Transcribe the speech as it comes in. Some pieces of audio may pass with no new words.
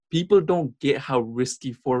people don't get how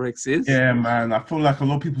risky Forex is. Yeah, man. I feel like a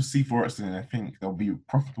lot of people see Forex and they think they'll be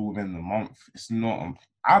profitable within a month. It's not.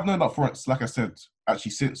 I've known about Forex, like I said,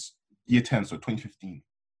 actually since year 10, so 2015.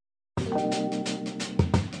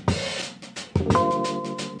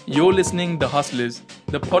 You're listening The Hustlers,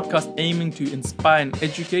 the podcast aiming to inspire and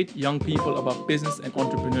educate young people about business and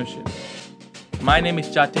entrepreneurship. My name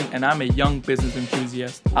is Chatin and I'm a young business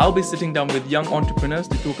enthusiast. I'll be sitting down with young entrepreneurs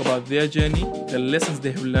to talk about their journey, the lessons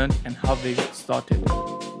they have learned, and how they got started.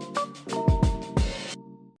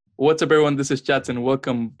 What's up, everyone? This is Chats and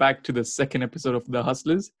welcome back to the second episode of The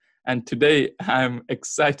Hustlers. And today I'm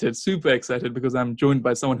excited, super excited, because I'm joined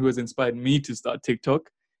by someone who has inspired me to start TikTok.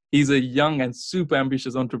 He's a young and super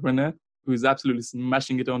ambitious entrepreneur who is absolutely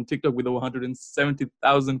smashing it on TikTok with over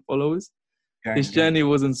 170,000 followers. His journey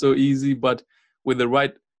wasn't so easy, but with the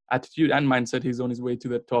right attitude and mindset, he's on his way to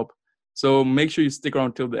the top. So make sure you stick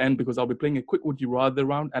around till the end because I'll be playing a quick would you rather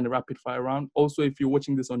round and a rapid fire round. Also, if you're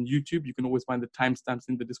watching this on YouTube, you can always find the timestamps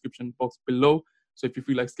in the description box below. So if you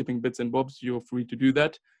feel like skipping bits and bobs, you're free to do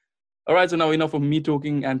that. All right, so now enough of me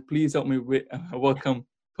talking, and please help me welcome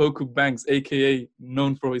Poku Banks, aka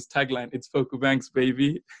known for his tagline, "It's Poku Banks,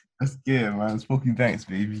 baby." That's good, man. It's Poku Banks,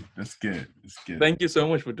 baby. That's good. That's good. Thank you so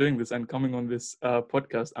much for doing this and coming on this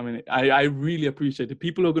podcast. I mean, I really appreciate it.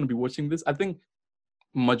 People who are going to be watching this, I think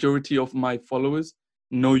majority of my followers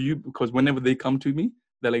know you because whenever they come to me,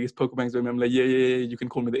 they're like, "It's Poku Banks, baby." I'm like, yeah, you can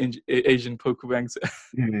call me the Asian Poku Banks.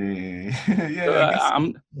 Yeah.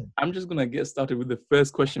 So, I'm just going to get started with the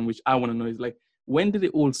first question, which I want to know is like, when did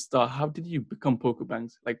it all start? How did you become Poku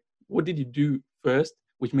Banks? Like, what did you do first,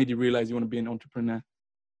 which made you realize you want to be an entrepreneur?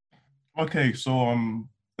 Okay, so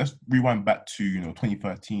let's rewind back to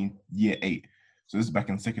 2013, year 8. So this is back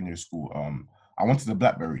in secondary school. I wanted a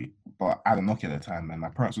BlackBerry, but I had a Nokia at the time, and my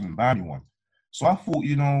parents wouldn't buy me one. So I thought,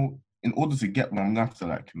 in order to get one, I'm gonna have to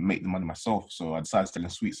like make the money myself. So I decided selling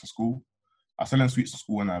sweets in school. I was selling sweets in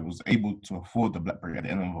school, and I was able to afford the BlackBerry at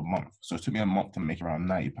the end of a month. So it took me a month to make around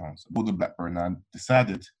 £90. I bought the BlackBerry, and I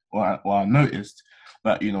decided, I noticed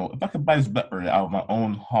that if I could buy this BlackBerry out of my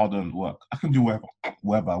own hard-earned work, I can do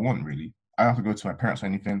whatever I want. Really, I don't have to go to my parents or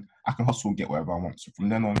anything. I can hustle and get whatever I want. So from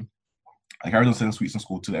then on, I carried on selling sweets in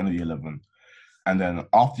school to the end of year 11. And then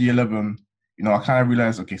after year 11, I kind of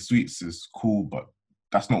realized, okay, sweets is cool, but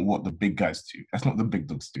that's not what the big guys do. That's not the big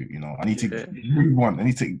dogs do. I need to move on. I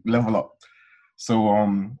need to level up. So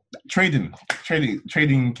trading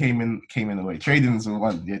came in the way. Trading is the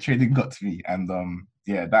one. Yeah, trading got to me, and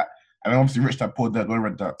that. And then obviously Rich Dad Poor Dad. When I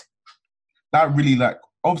read that, that really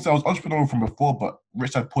obviously I was entrepreneurial from before, but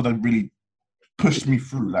Rich Dad Poor Dad really pushed me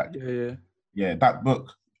through. That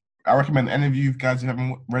book. I recommend any of you guys who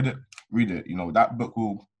haven't read it, read it. That book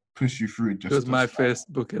will push you through. It was my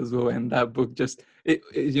first book as well, and that book just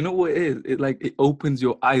you know what it is? It opens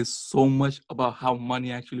your eyes so much about how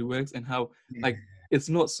money actually works and how it's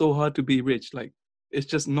not so hard to be rich. Like it's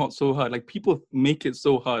just not so hard. Like people make it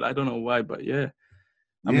so hard. I don't know why, but yeah.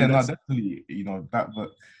 Definitely. That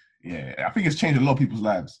book. Yeah, I think it's changed a lot of people's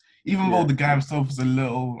lives. Even though the guy himself is a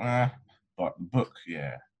little, but the book,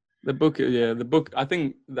 yeah. The book. I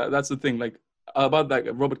think that's the thing. Like about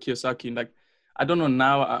Robert Kiyosaki, like. I don't know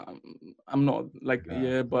now. I'm not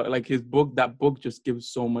but like his book, that book just gives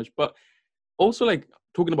so much. But also like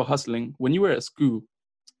talking about hustling, when you were at school,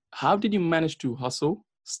 how did you manage to hustle,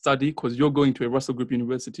 study? Because you're going to a Russell Group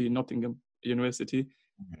University, Nottingham University,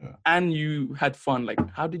 and you had fun. Like,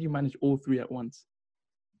 how did you manage all three at once?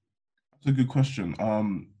 That's a good question.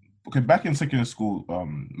 Okay, back in secondary school,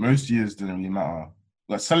 most years didn't really matter.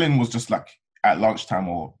 Like selling was just like at lunchtime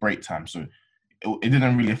or break time, so it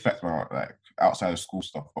didn't really affect my outside of school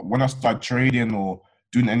stuff. But when I started trading or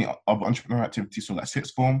doing any other entrepreneurial activities, so like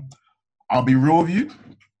sixth form, I'll be real with you.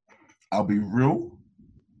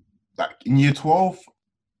 Like in year 12,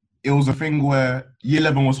 it was a thing where year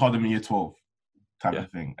 11 was harder than year 12 type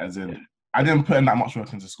of thing. As in, I didn't put in that much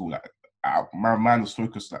work into school. Like my mind was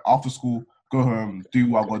focused. Like after school, go home, do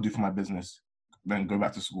what I got to do for my business, then go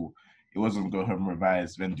back to school. It wasn't go home,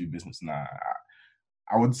 revise, then do business. Nah.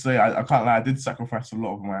 I would say I can't lie. I did sacrifice a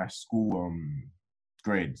lot of my school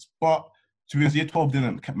grades, but to be honest, year 12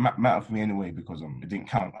 didn't matter for me anyway because it didn't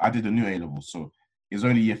count. I did a new A level, so it was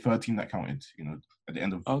only year 13 that counted. At the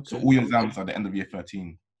end of so all your exams are at the end of year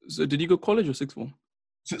 13. So did you go college or sixth form?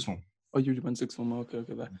 Sixth form. Oh, you went sixth form. Okay.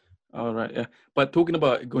 All right, yeah. But talking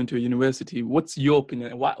about going to a university, what's your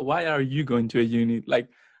opinion? Why are you going to a uni? Like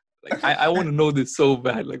I want to know this so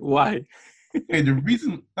bad. Like why? Hey, the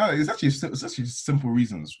reason it's actually simple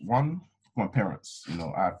reasons. One, my parents.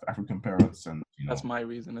 I have African parents, and that's my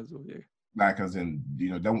reason as well. Yeah. Like, as in,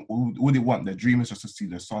 all they want, their dream is just to see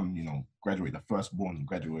their son, graduate, the firstborn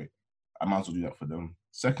graduate. I might as well do that for them.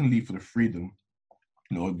 Secondly, for the freedom,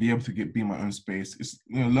 be able to be in my own space. It's,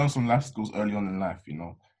 learn some life skills early on in life.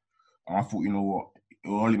 And I thought, what, it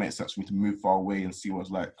will only make sense for me to move far away and see what it's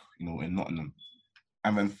like, in Nottingham.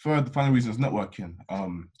 And then third, the final reason is networking.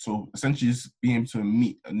 So essentially just being able to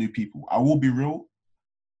meet new people. I will be real.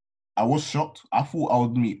 I was shocked. I thought I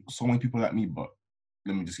would meet so many people like me, but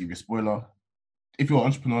let me just give you a spoiler. If you're an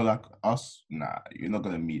entrepreneur like us, nah, you're not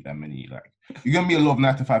gonna meet that many. Like, you're gonna meet a lot of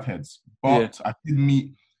 9-to-5 heads. But I did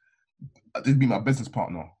meet my business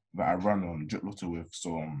partner that I run Drip Lotto with.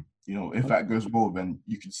 So if that goes well, then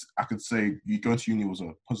I could say you going to uni was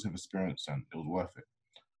a positive experience and it was worth it.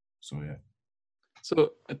 So yeah.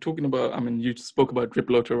 So talking about, you spoke about Drip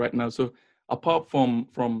Lotto right now. So apart from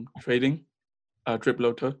trading, Drip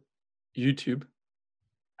Lotto, YouTube,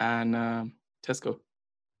 and Tesco,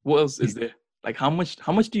 what else is there? Like, how many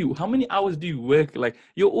hours do you work? Like,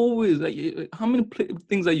 you're always like, how many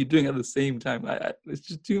things are you doing at the same time? It's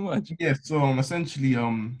just too much. Yeah. So essentially,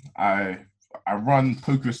 I run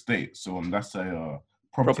Poku Estate. So that's a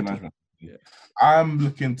property management. Yeah. I'm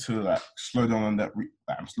looking to slow down on that.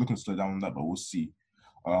 I'm looking to slow down on that, but we'll see.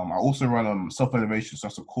 I also run Self Elevation. So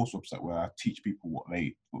that's a course website where I teach people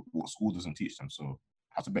what school doesn't teach them. So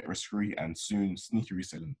how to bet risk-free and soon sneaky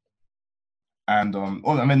reselling. And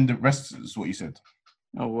the rest is what you said.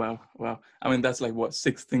 Oh wow! That's like what,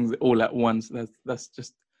 6 things all at once. That's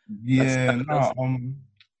just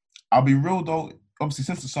I'll be real though. Obviously,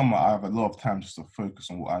 since the summer, I have a lot of time just to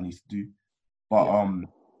focus on what I need to do.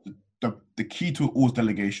 But the key to it all is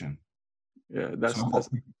delegation. Yeah,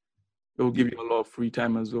 it will give you a lot of free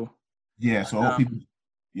time as well. Yeah, so I hope people.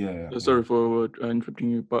 Yeah. Sorry for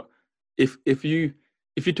interrupting you, but if you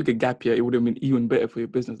took a gap year, it would have been even better for your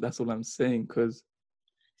business. That's all I'm saying. Because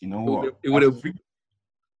you know what, it would have.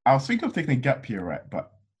 I was thinking of taking a gap year, right?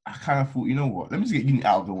 But I kind of thought, you know what? Let me just get uni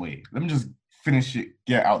out of the way. Let me just finish it,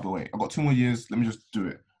 get it out of the way. I've got 2 more years. Let me just do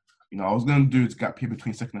it. I was going to do it gap year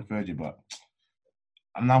between second and third year, but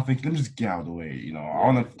I'm now thinking, let me just get out of the way. I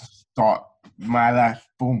want to start my life.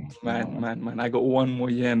 Boom. Man. I got 1 more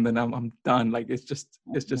year and then I'm done. Like, it's just.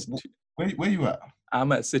 Where you at?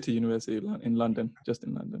 I'm at City University in London, just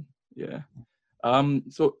in London. Yeah.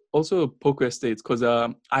 So also Poku Estates, because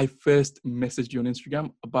I first messaged you on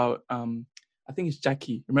Instagram about I think it's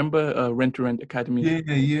Jackie. Remember Rent to Rent Academy?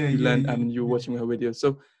 Yeah. You learned and you were watching her videos.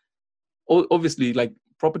 So obviously, like,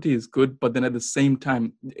 property is good, but then at the same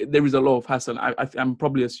time, there is a lot of hassle. I'm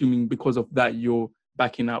probably assuming because of that you're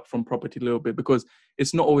backing out from property a little bit, because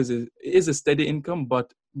it's not always it is a steady income,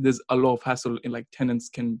 but there's a lot of hassle in, like, tenants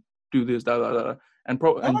can do this, that. And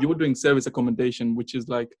you're doing service accommodation, which is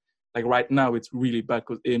like right now it's really bad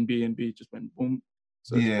because Airbnb just went boom.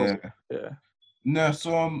 So yeah. No,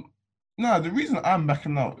 so the reason I'm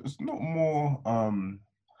backing out is not more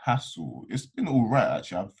hassle. It's been all right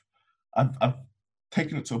actually. I've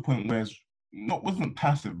taken it to a point where wasn't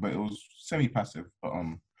passive, but it was semi-passive. But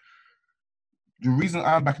the reason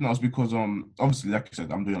I'm backing out is because obviously, like I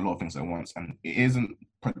said, I'm doing a lot of things at once, and it isn't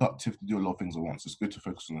productive to do a lot of things at once. It's good to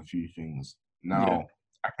focus on a few things. Now,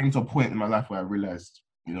 I came to a point in my life where I realized,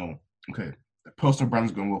 okay, the personal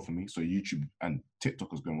brand's going well for me, so YouTube and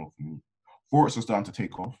TikTok is going well for me. Forex is starting to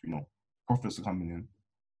take off, profits are coming in.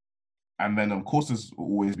 And then courses will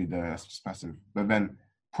always be there as passive. But then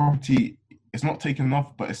property, it's not taking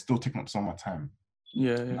off, but it's still taking up some of my time.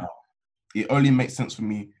 Yeah. Now, it only makes sense for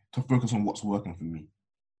me to focus on what's working for me.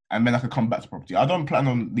 And then I could come back to property. I don't plan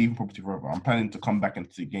on leaving property forever. I'm planning to come back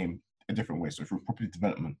into the game a different way. So through property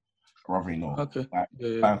development, rather, Okay.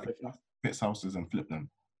 Fix houses and flip them.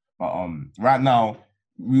 But right now,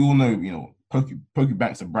 we all know, Poku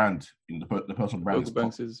Bank's a brand. The personal brand Poku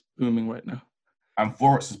Banks is booming right now. And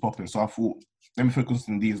Forex is popping. So I thought, let me focus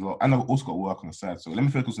on these lot. And I've also got work on the side. So let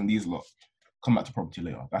me focus on these lot. Come back to property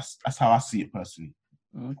later. That's how I see it personally.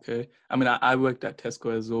 Okay. I worked at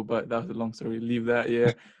Tesco as well, but that was a long story. Leave that.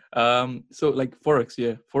 Yeah. So like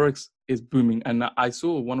Forex is booming. And I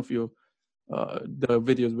saw one of your the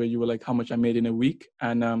videos where you were like, how much I made in a week,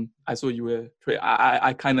 and I saw you were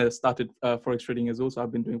I kind of started Forex trading as well, so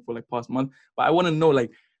I've been doing for like past month. But I want to know,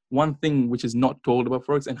 like, one thing which is not told about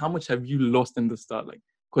Forex, and how much have you lost in the start, like,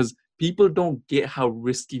 because people don't get how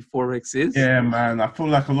risky Forex is. Yeah, man, I feel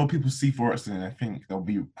like a lot of people see Forex and they think they'll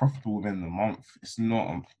be profitable within a month. It's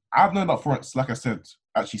not. I've known about Forex, like I said,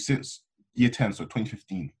 actually since year 10, so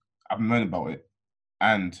 2015. I've known about it,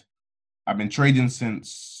 and I've been trading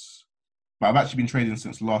since. But I've actually been trading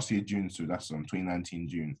since last year, June, so that's 2019,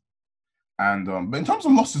 June. And but in terms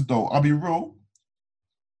of losses, though, I'll be real.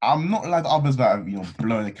 I'm not like others that have,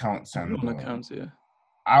 blown accounts and Blown accounts, yeah.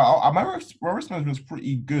 my risk management is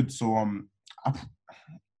pretty good. So I,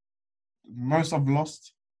 most I've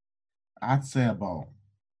lost, I'd say about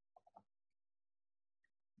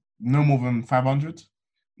no more than 500.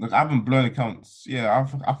 Like I haven't blown accounts. Yeah,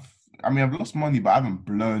 I mean, I've lost money, but I haven't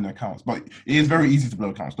blown accounts. But it is very easy to blow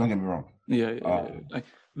accounts. Don't get me wrong. Yeah. Like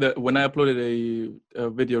when I uploaded a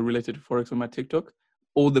video related to Forex on my TikTok,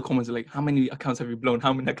 all the comments are like, how many accounts have you blown?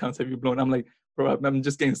 How many accounts have you blown? I'm like, bro, I'm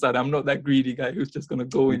just getting started. I'm not that greedy guy who's just gonna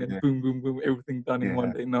go in and Yeah, boom, boom, boom, everything done in one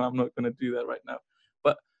yeah. day. No, I'm not gonna do that right now.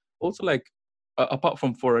 But also like, apart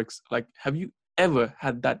from Forex, like, have you ever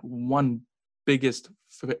had that one biggest,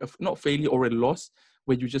 not failure or a loss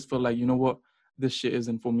where you just feel like, you know what, this shit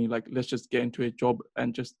isn't for me. Like, let's just get into a job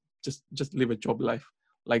and just live a job life.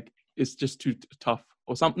 Like, it's just too tough,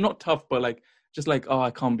 or some not tough, but like just like, oh,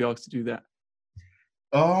 I can't be asked to do that.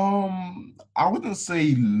 I wouldn't say.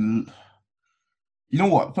 You know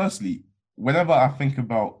what? Firstly, whenever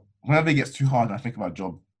it gets too hard, and I think about a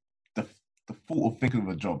job. The the thought of thinking of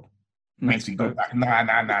a job makes me go Makes back. Nah.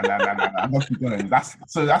 I'm not keep going. That's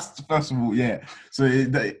first of all, yeah. So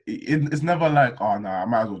it's never like, oh no, I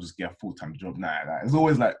might as well just get a full-time job. Nah. It's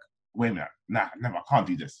always like, wait a minute, nah, never, I can't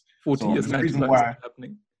do this. 40 So years there's a 9 to reason 5 is why, not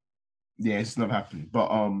happening. yeah, it's never happened. But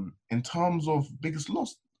in terms of biggest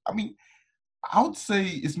loss, I mean, I would say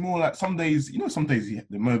it's more like some days,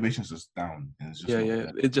 the motivation's just down and it's just not Yeah,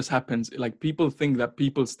 there. it just happens. Like, people think that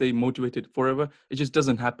people stay motivated forever. It just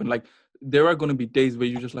doesn't happen. Like, there are going to be days where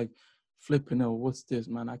you're just like, flipping hell, what's this,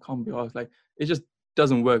 man? I can't be asked. Like, it just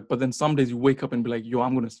doesn't work. But then some days you wake up and be like, yo,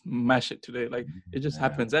 I'm going to smash it today. Like, it just Yeah.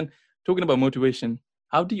 happens. And talking about motivation,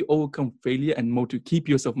 how do you overcome failure and keep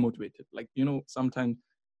yourself motivated? Like, sometimes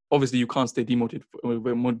obviously you can't stay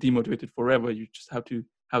demotivated forever. You just have to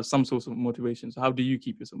have some sort of motivation. So how do you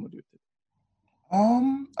keep yourself motivated?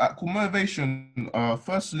 Cool motivation.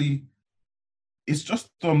 Firstly, it's just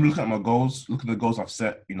looking at my goals, looking at the goals I've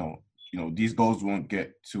set. These goals won't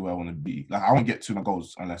get to where I want to be. Like I won't get to my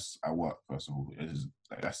goals unless I work. First of all, it's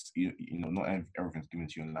like that's not everything's given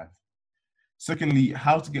to you in life. Secondly,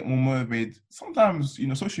 how to get more motivated. Sometimes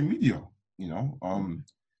social media.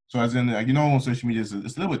 So as in like, on social media it's a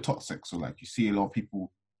little bit toxic. So like you see a lot of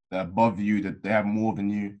people that are above you that they have more than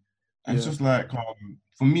you, and it's Yeah. just like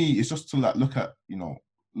for me it's just to like look at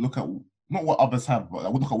not what others have, but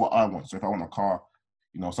like, look at what I want. So if I want a car,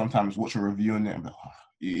 sometimes watch a review on it and like,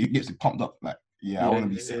 it gets me pumped up. Like I want to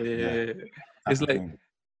be safe. Yeah, Yeah. type It's of like, thing.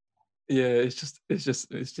 yeah, it's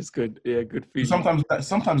just good. Yeah, good feeling.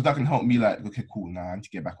 Sometimes that can help me like, okay, cool, now I need to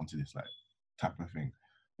get back onto this like type of thing.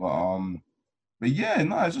 But yeah,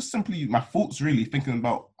 no, it's just simply my thoughts really thinking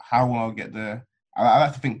about how I'll get there. I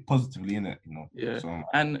like to think positively in it. Yeah. So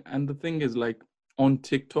And the thing is, like, on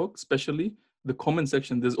TikTok, especially the comment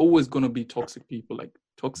section, there's always gonna be toxic people, like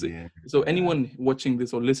toxic. yeah, So anyone watching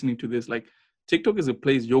this or listening to this, like, TikTok is a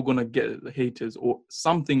place you're gonna get the haters or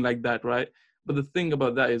something like that, right? But the thing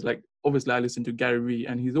about that is, like, obviously I listen to Gary Vee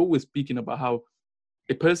and he's always speaking about how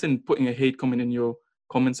a person putting a hate comment in your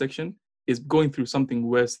comment section is going through something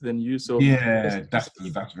worse than you. So yeah, just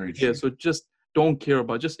that's very yeah, true. so just don't care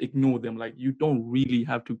about, just ignore them. Like, you don't really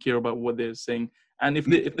have to care about what they're saying. And if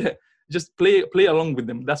they just play along with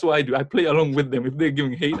them. That's what I do. I play along with them. If they're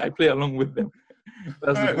giving hate, I play along with them.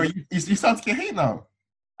 That's the Well, best. you start to get hate now.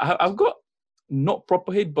 I've got not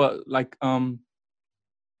proper hate, but like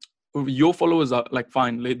your followers are like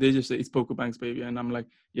fine. They just say it's Poku Banks, baby, and I'm like,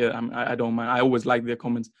 yeah, I don't mind. I always like their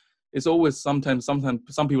comments. It's always sometimes some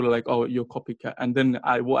people are like, oh, you're copycat, and then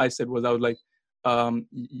what I said was, I was like,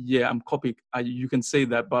 yeah, I'm copy. You can say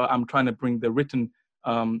that, but I'm trying to bring the written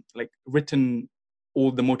all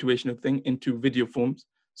the motivational thing into video forms.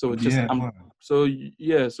 So just Yeah, so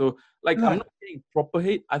yeah, so like I'm like not saying proper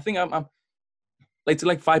hate. I think I'm like, it's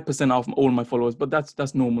like 5% of all my followers, but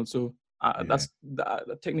that's normal. So yeah. that's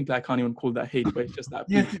technically I can't even call that hate, but it's just that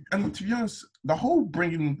Yeah, people. and to be honest, the whole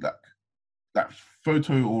bringing that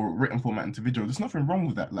photo or written format into video, there's nothing wrong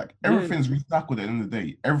with that. Like Yeah, everything's recycled at the end of the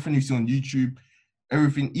day. Everything you see on YouTube,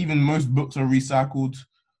 everything, even most books are recycled.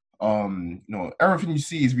 Everything you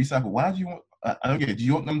see is recycled. Why do you want? I don't get it. Do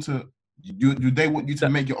you want them to? Do they want you to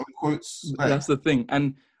that make your own quotes? Like, that's the thing.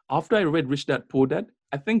 And after I read Rich Dad Poor Dad,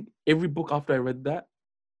 I think every book after I read that,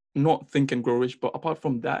 not Think and Grow Rich, but apart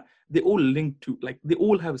from that, they all link to, like, they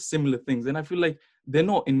all have similar things, and I feel like they're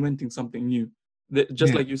not inventing something new. They,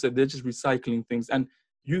 just yeah, like you said, they're just recycling things, and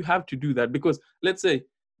you have to do that because let's say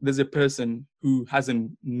there's a person who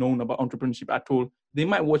hasn't known about entrepreneurship at all. They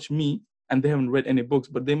might watch me and they haven't read any books,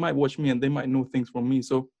 but they might watch me and they might know things from me.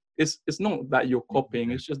 So it's not that you're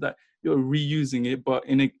copying; it's just that you're reusing it, but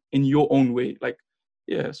in your own way. Like,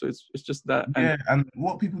 Yeah, so it's just that. And Yeah, and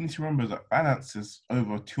what people need to remember is that finance is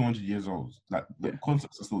over 200 years old. Like the yeah,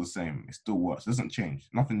 concepts are still the same. It still works. It doesn't change.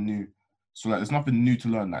 Nothing new. So like, there's nothing new to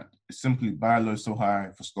learn. Like it's simply buy low, sell high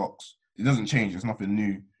for stocks. It doesn't change. There's nothing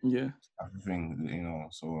new. yeah, Everything,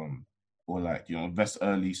 So or like invest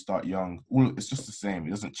early, start young. All it's just the same.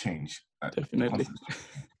 It doesn't change. Like the definitely. concepts.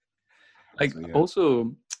 Like So yeah.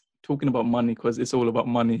 also talking about money, because it's all about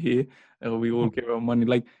money here. We all Mhm. care about money.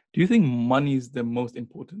 Like, do you think money is the most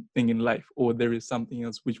important thing in life, or there is something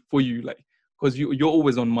else which for you, like, because you're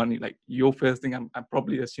always on money. Like your first thing, I'm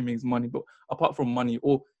probably assuming is money. But apart from money,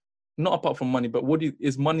 or not apart from money, but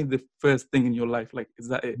is money the first thing in your life? Like, is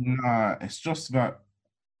that it? Nah, it's just that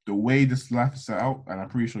the way this life is set out, and I'm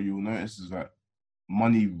pretty sure you'll notice is that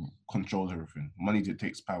money controls everything. Money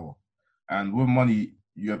dictates power. And with money,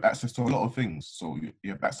 you have access to a lot of things. So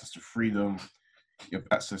you have access to freedom, you have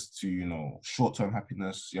access to, short-term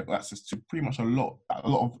happiness, you have access to pretty much a lot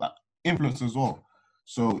of like, influence as well.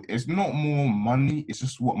 So it's not more money, it's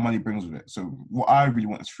just what money brings with it. So what I really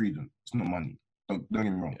want is freedom. It's not money. Don't get me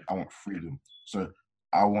wrong. Yeah, I want freedom. So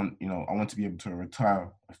I want to be able to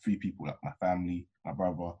retire a few people, like my family, my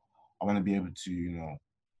brother. I want to be able to,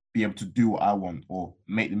 be able to do what I want or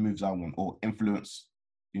make the moves I want or influence,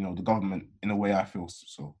 the government in a way I feel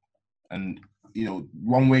so. And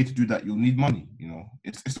one way to do that, you'll need money.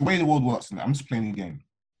 It's the way the world works. I'm just playing the game.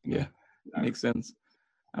 yeah, makes sense.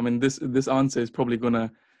 I mean, this answer is probably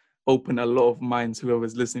gonna open a lot of minds,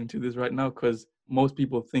 whoever's listening to this right now, because most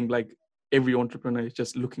people think like every entrepreneur is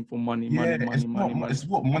just looking for money, Yeah, money, money, money, money. it's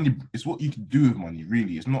what money. It's what you can do with money.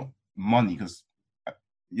 Really, it's not money because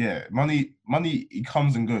yeah, money it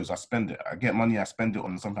comes and goes. I spend it. I get money. I spend it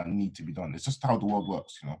on something I need to be done. It's just how the world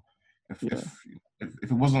works. If Yeah, if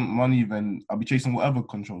if it wasn't money, then I'll be chasing whatever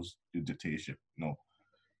controls the dictatorship. I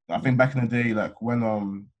yeah, think back in the day, like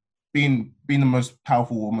when being the most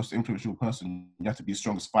powerful or most influential person, you have to be the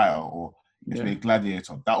strongest fighter or you have to yeah, be a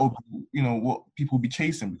gladiator. That would what people will be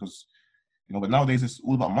chasing because but nowadays it's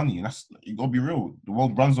all about money, and that's you gotta be real. The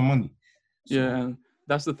world runs on money. yeah. So And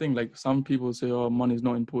that's the thing. Like some people say, "Oh, money is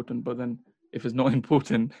not important," but then if it's not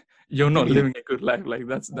important, you're give not me living a good life. Like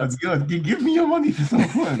that's give me your money for some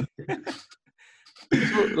fun.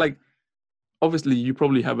 so. Like obviously, you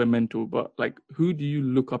probably have a mentor, but like, who do you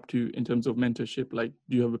look up to in terms of mentorship? Like,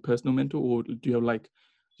 do you have a personal mentor, or do you have like, do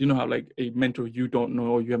you know, have like a mentor you don't know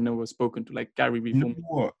or you have never spoken to, like Gary Vee You know for me?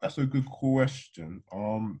 what? That's a good question.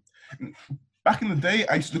 Back in the day,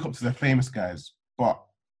 I used to look up to the famous guys, but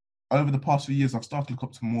over the past few years, I've started to look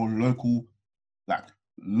up to more local, like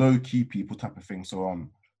low key people type of thing. So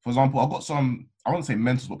for example, I've got some I won't say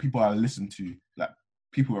mentors, but people I listen to, like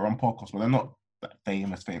people who are on podcasts, but they're not like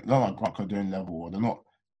famous. They're not like Grant Cardone level, or they're not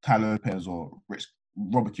Tyler Lopez or Rich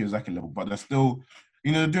Robert Kiyosaki level, but they're still,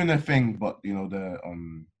 they're doing their thing. But the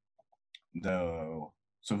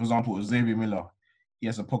so for example, Xavier Miller, he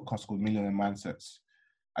has a podcast called Millionaire Mindsets.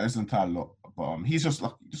 I listen to that a lot, but he's just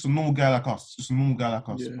a normal guy like us, just a normal guy like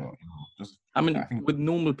us. Yeah. But just I I mean, think with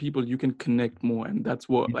normal people, you can connect more, and that's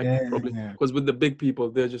what like probably yeah, because with the big people,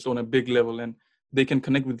 they're just on a big level, and they can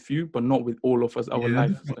connect with you, but not with all of us. Our yeah,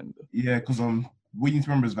 lives, and yeah, because what you need to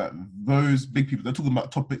remember is that those big people, they're talking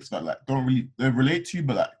about topics that like don't really they relate to you,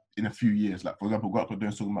 but like in a few years, like for example, Grant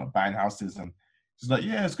Cardone talking about buying houses, and it's like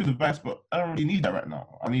yeah, it's good advice, but I don't really need that right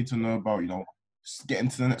now. I need to know about getting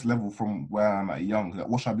to the next level from where I'm at young. Like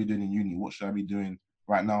what should I be doing in uni? What should I be doing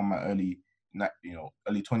right now in my early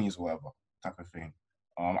 20s or whatever type of thing.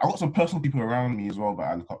 I got some personal people around me as well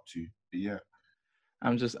that I look up to. But yeah,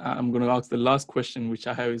 I'm gonna ask the last question, which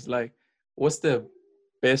I have is like, what's the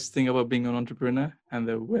best thing about being an entrepreneur and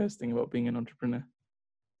the worst thing about being an entrepreneur?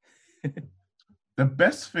 the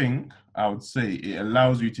best thing I would say, it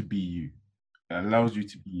allows you to be you. It allows you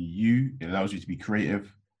to be you. It allows you to be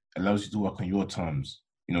creative. It allows you to work on your terms.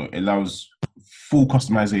 It allows full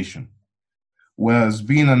customization. Whereas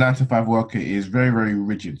being a 9 to 5 worker is very, very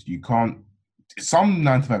rigid. You can't. Some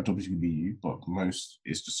 9 to 5 jobs you can be you, but most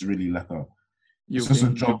it's just really like it's You just a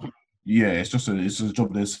being you. job. Yeah, it's just a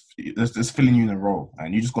job that's filling you in a role,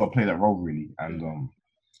 and you just got to play that role really. And Yeah.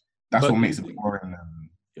 that's But what do you makes it think? boring.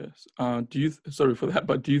 Yes. Sorry for that,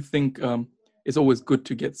 but do you think it's always good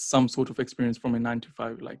to get some sort of experience from a 9 to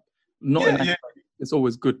 5? Like, not a Yeah, nine to yeah, five. It's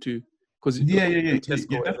always good to, because yeah, yeah, in yeah, yeah,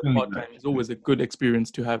 Tesco as a definitely. part time is always a good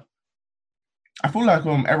experience to have. I feel like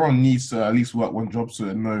everyone needs to at least work one job so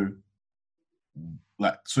they know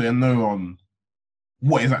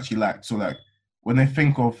what it's actually like. So like when they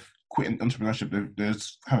think of quitting entrepreneurship, they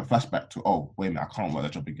just have a flashback to, oh wait a minute, I can't work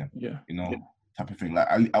that job again. Yeah. You know, type of thing. Like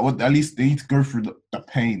I would at least they need to go through the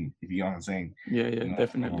pain, if you know what I'm saying. Yeah. Yeah. You know, so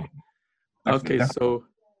Definitely. definitely, Okay. definitely. So,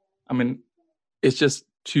 I mean, it's just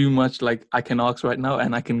too much. Like I can ask right now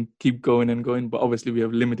and I can keep going and going, but obviously we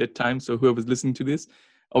have limited time. So whoever's listening to this,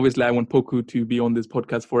 obviously I want Poku to be on this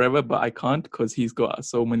podcast forever, but I can't because he's got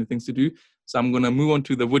so many things to do. So I'm going to move on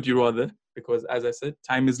to the would you rather, because as I said,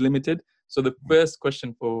 time is limited. So the first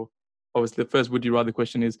question for, obviously the first would you rather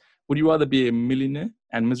question is, would you rather be a millionaire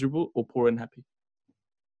and miserable or poor and happy?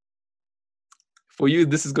 For you,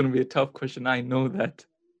 this is going to be a tough question. I know that.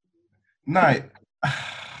 No,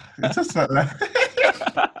 it's just like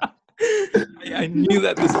that. I knew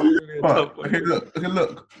that this was going to be a tough one. Okay,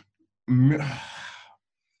 look.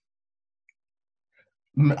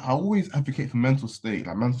 I always advocate for mental state.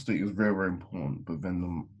 Like mental state is very, very important. But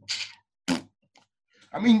then,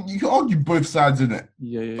 I mean, you can argue both sides in it.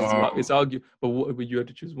 Yeah, it's argue. But what would you have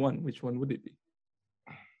to choose one? Which one would it be?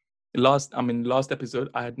 Last episode,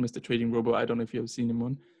 I had Mr. Trading Robo. I don't know if you have seen him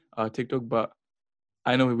on TikTok, but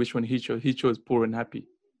I know which one he chose. He chose poor and happy.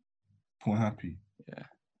 Poor and happy. Yeah.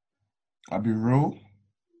 I'll be real.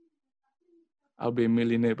 I'll be a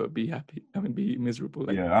millionaire, but be happy. I mean, be miserable.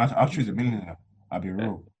 Like, yeah, I'll choose a millionaire. I'll be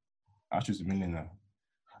real. I'll choose a millionaire.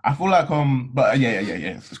 I feel like but yeah.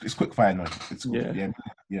 It's quick fire now. It's cool.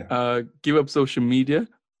 Yeah. Give up social media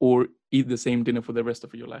or eat the same dinner for the rest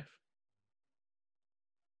of your life.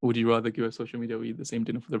 Would you rather give up social media or eat the same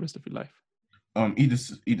dinner for the rest of your life? Eat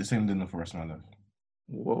the same dinner for the rest of my life.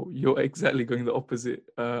 Whoa, you're exactly going the opposite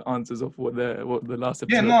answers of what the last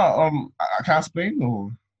episode. Yeah, no. I can explain or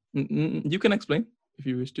you can explain if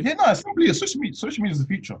you wish to. Yeah, no. It's simply social media. Social media is the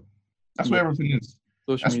future. That's where everything is.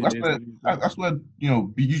 That's where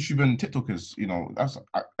YouTube and TikTok is.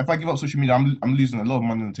 If I give up social media, I'm losing a lot of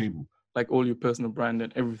money on the table. Like all your personal brand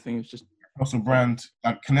and everything is just personal brand,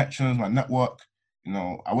 like connections, my network.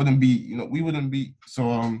 I wouldn't be. We wouldn't be.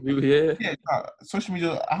 So social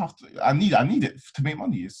media. I need it to make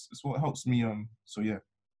money. It's what helps me. So yeah.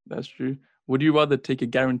 That's true. Would you rather take a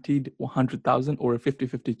guaranteed 100,000 or a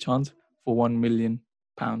 50-50 chance for £1 million?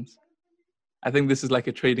 I think this is like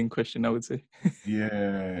a trading question, I would say.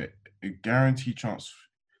 Yeah, a guaranteed chance.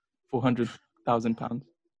 £400,000.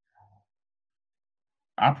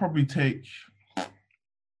 I'll probably take.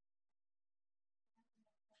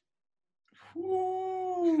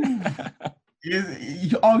 You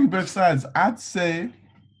can argue both sides. I'd say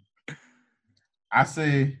I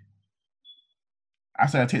take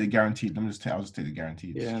the guaranteed. I'll just take the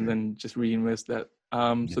guaranteed. Yeah, and then just reinvest that.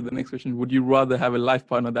 So the next question, would you rather have a life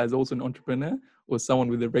partner that is also an entrepreneur or someone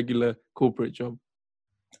with a regular corporate job?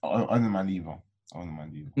 I don't mind either.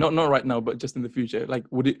 Not right now, but just in the future. Like,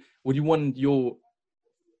 would you want your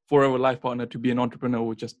forever life partner to be an entrepreneur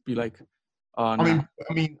or just be like, I mean,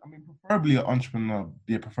 preferably an entrepreneur.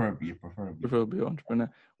 Yeah, preferably. Preferably an entrepreneur.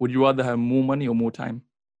 Would you rather have more money or more time?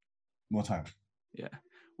 More time. Yeah.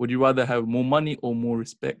 Would you rather have more money or more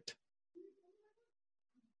respect?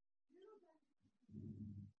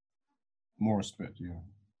 More respect, yeah.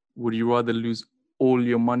 Would you rather lose all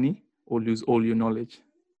your money or lose all your knowledge?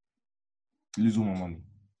 Lose all my money.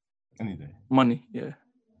 Any day. Money, yeah.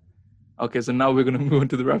 Okay, so now we're gonna move on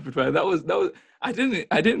to the rapid fire. That was. I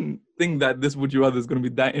didn't think that this would you rather is gonna be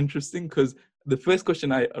that interesting because the first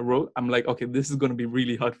question I wrote, I'm like, okay, this is gonna be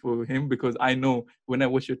really hard for him because I know when I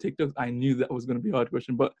watched your TikToks, I knew that was gonna be a hard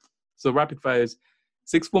question. But so rapid fire is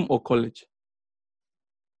sixth form or college?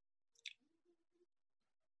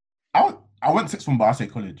 I went sixth form, but I say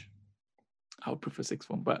college. I would prefer sixth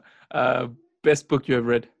form, but best book you have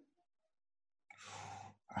read?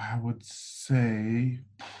 I would say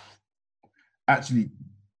actually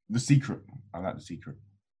The Secret. I like The Secret.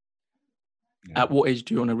 Yeah. At what age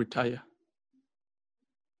do you want to retire?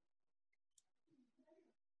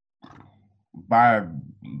 By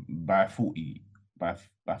 40. By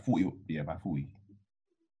 40. Yeah, by 40.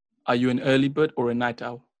 Are you an early bird or a night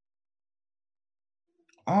owl?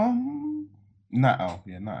 Night owl.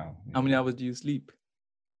 Yeah, night owl. Yeah. How many hours do you sleep?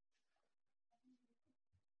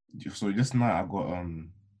 So this night I got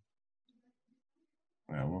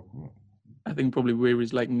I think probably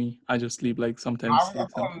Wary's like me. I just sleep like sometimes. I got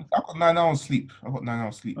 9 hours sleep.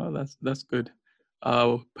 Oh, that's good.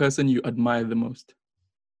 Person you admire the most?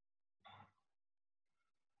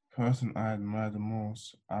 Person I admire the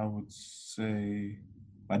most, I would say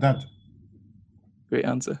my dad. Great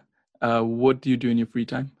answer. What do you do in your free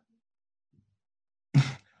time?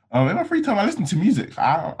 In my free time, I listen to music.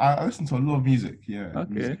 I listen to a lot of music. Yeah.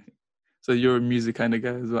 Okay. Music. So you're a music kind of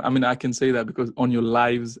guy as well. I mean, I can say that because on your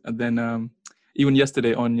lives, and then even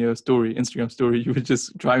yesterday on your Instagram story, you were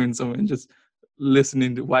just driving somewhere and just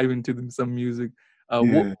listening to, vibing to some music.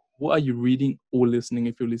 What are you reading or listening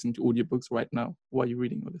if you're listening to audiobooks right now? What are you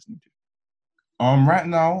reading or listening to? Right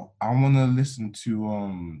now I want to listen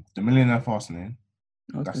to The Millionaire Fastlane.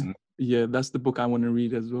 That's Okay. the Yeah, that's the book I want to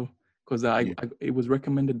read as well. Because yeah. it was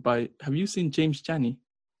recommended by, have you seen James Channey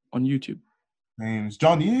on YouTube? Name's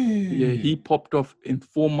Johnny. Yeah, Yeah, he popped off in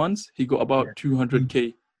 4 months. He got yeah, about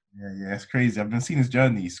 200K. yeah, yeah. It's crazy. I've been seeing his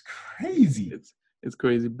journey. It's crazy. It's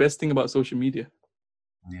crazy. Best thing about social media.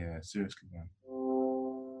 Yeah, seriously, man.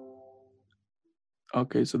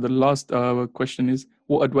 Okay, so the last question is,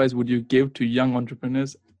 what advice would you give to young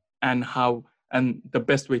entrepreneurs, and how, and the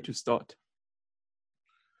best way to start?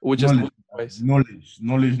 Or just one Knowledge, advice?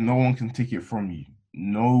 knowledge. No one can take it from you.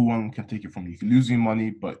 No one can take it from you. You can lose your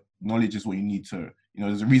money, but knowledge is what you need to.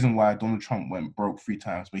 There's a reason why Donald Trump went broke 3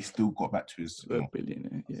 times, but he still got back to his. A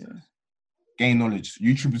billionaire, yeah. Gain knowledge.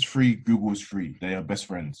 YouTube is free. Google is free. They are best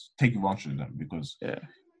friends. Take advantage of them because Yeah.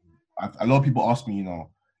 a lot of people ask me,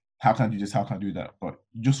 how can I do this? How can I do that? But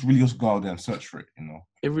you just go out there and search for it.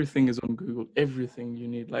 Everything is on Google. Everything you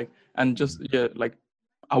need, like, and just, yeah, like,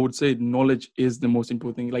 I would say knowledge is the most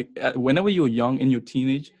important thing. Like, whenever you're young in your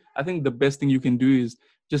teenage, I think the best thing you can do is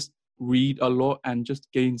just read a lot and just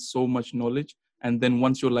gain so much knowledge. And then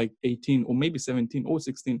once you're like 18 or maybe 17 or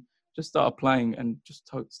 16, just start applying and just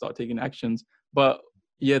start taking actions. But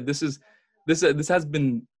yeah, this has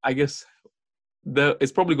been, I guess,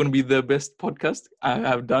 it's probably going to be the best podcast I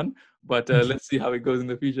have done, but let's see how it goes in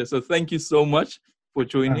the future. So thank you so much for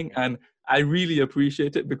joining, and I really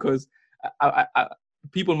appreciate it because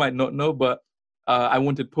people might not know, but I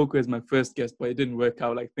wanted Poku as my first guest, but it didn't work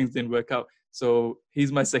out. Like, things didn't work out, so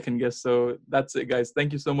he's my second guest. So that's it, guys.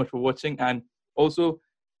 Thank you so much for watching, and also,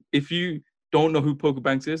 if you don't know who Poku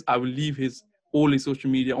Banks is, I will leave all his social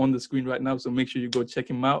media on the screen right now, so make sure you go check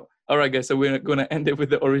him out. All right, guys, so we're going to end it with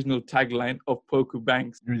the original tagline of Poku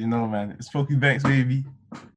Banks. You already know, man. It's Poku Banks, baby.